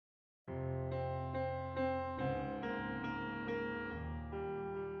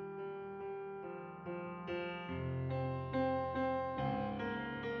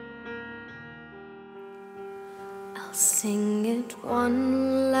sing it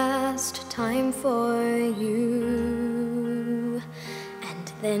one last time for you,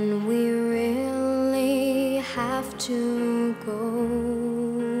 and then we really have to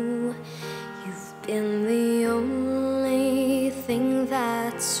go. You've been the only thing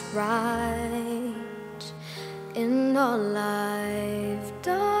that's right in all I've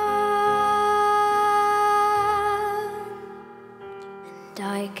done, and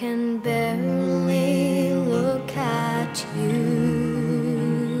I can barely look at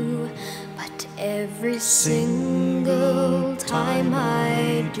you, but every single time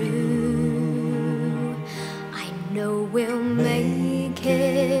I do, I know we'll make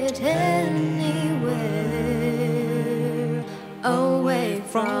it anywhere away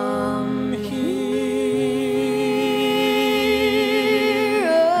from here.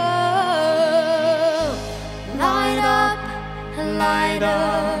 Oh, light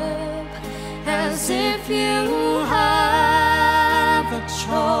up, as if you have a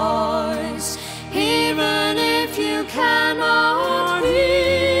choice, even if you cannot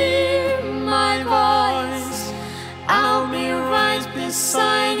hear my voice. I'll be right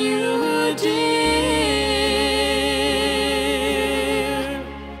beside you, dear.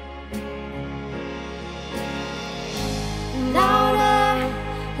 Louder,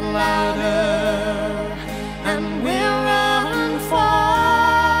 louder, and we'll run for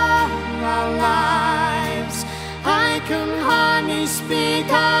our lives. I can hardly speak,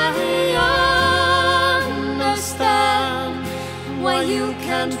 I understand why you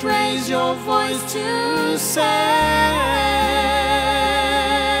can't raise your voice to say.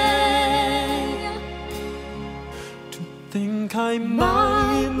 To think I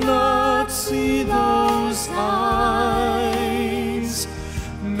might not see those eyes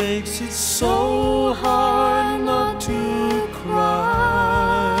makes it so hard not to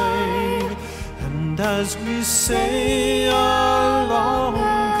cry. And as we say our long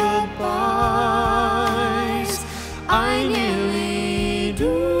goodbyes, I nearly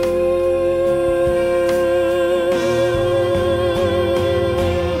do.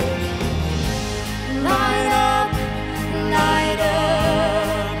 Light up,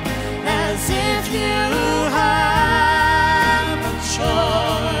 as if you have a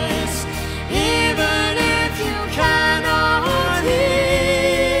choice, even if you cannot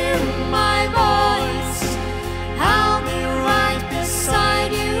hear my voice. I'll be right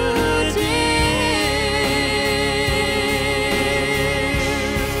beside you, dear.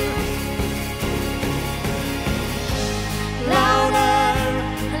 Louder,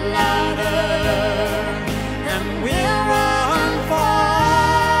 and we'll run for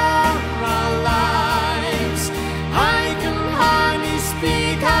our lives. I can hardly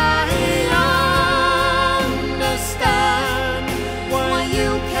speak, I understand why you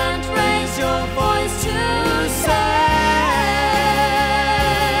can't raise your voice to say.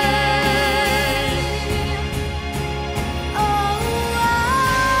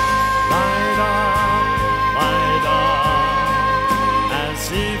 Light up,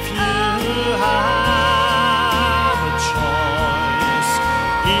 as if you have a choice,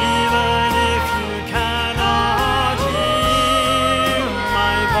 even if you cannot hear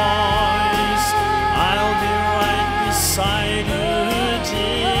my voice. I'll be right beside you,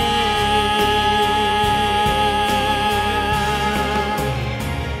 dear.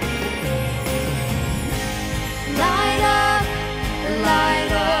 Light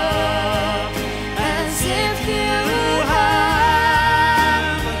up, as if you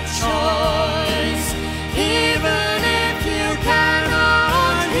have a choice, even if you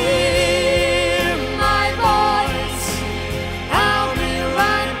cannot hear my voice. I'll be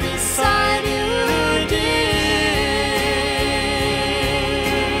right beside you, dear.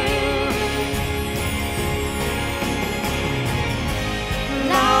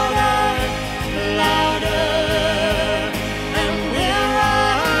 Louder, and we'll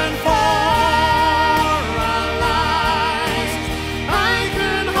run for our lives. I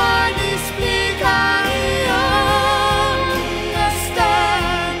can hardly speak, I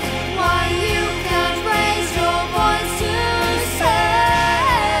understand why you can't raise your voice to say.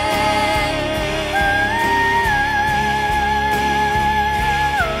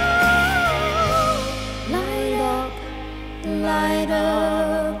 Light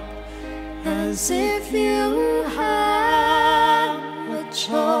up, as if you have a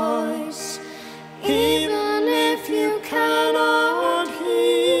choice, even if you cannot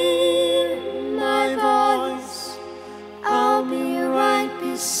hear my voice. I'll be right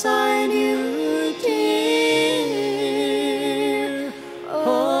beside you, dear.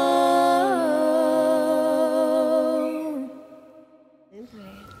 Oh.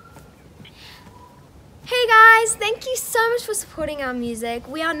 Hey guys, thank you so much for supporting our music.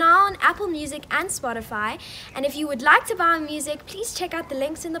 We are now on Apple Music and Spotify, and if you would like to buy our music, please check out the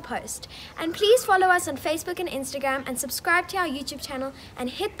links in the post. And please follow us on Facebook and Instagram, and subscribe to our YouTube channel, and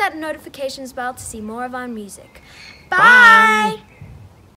hit that notifications bell to see more of our music. Bye!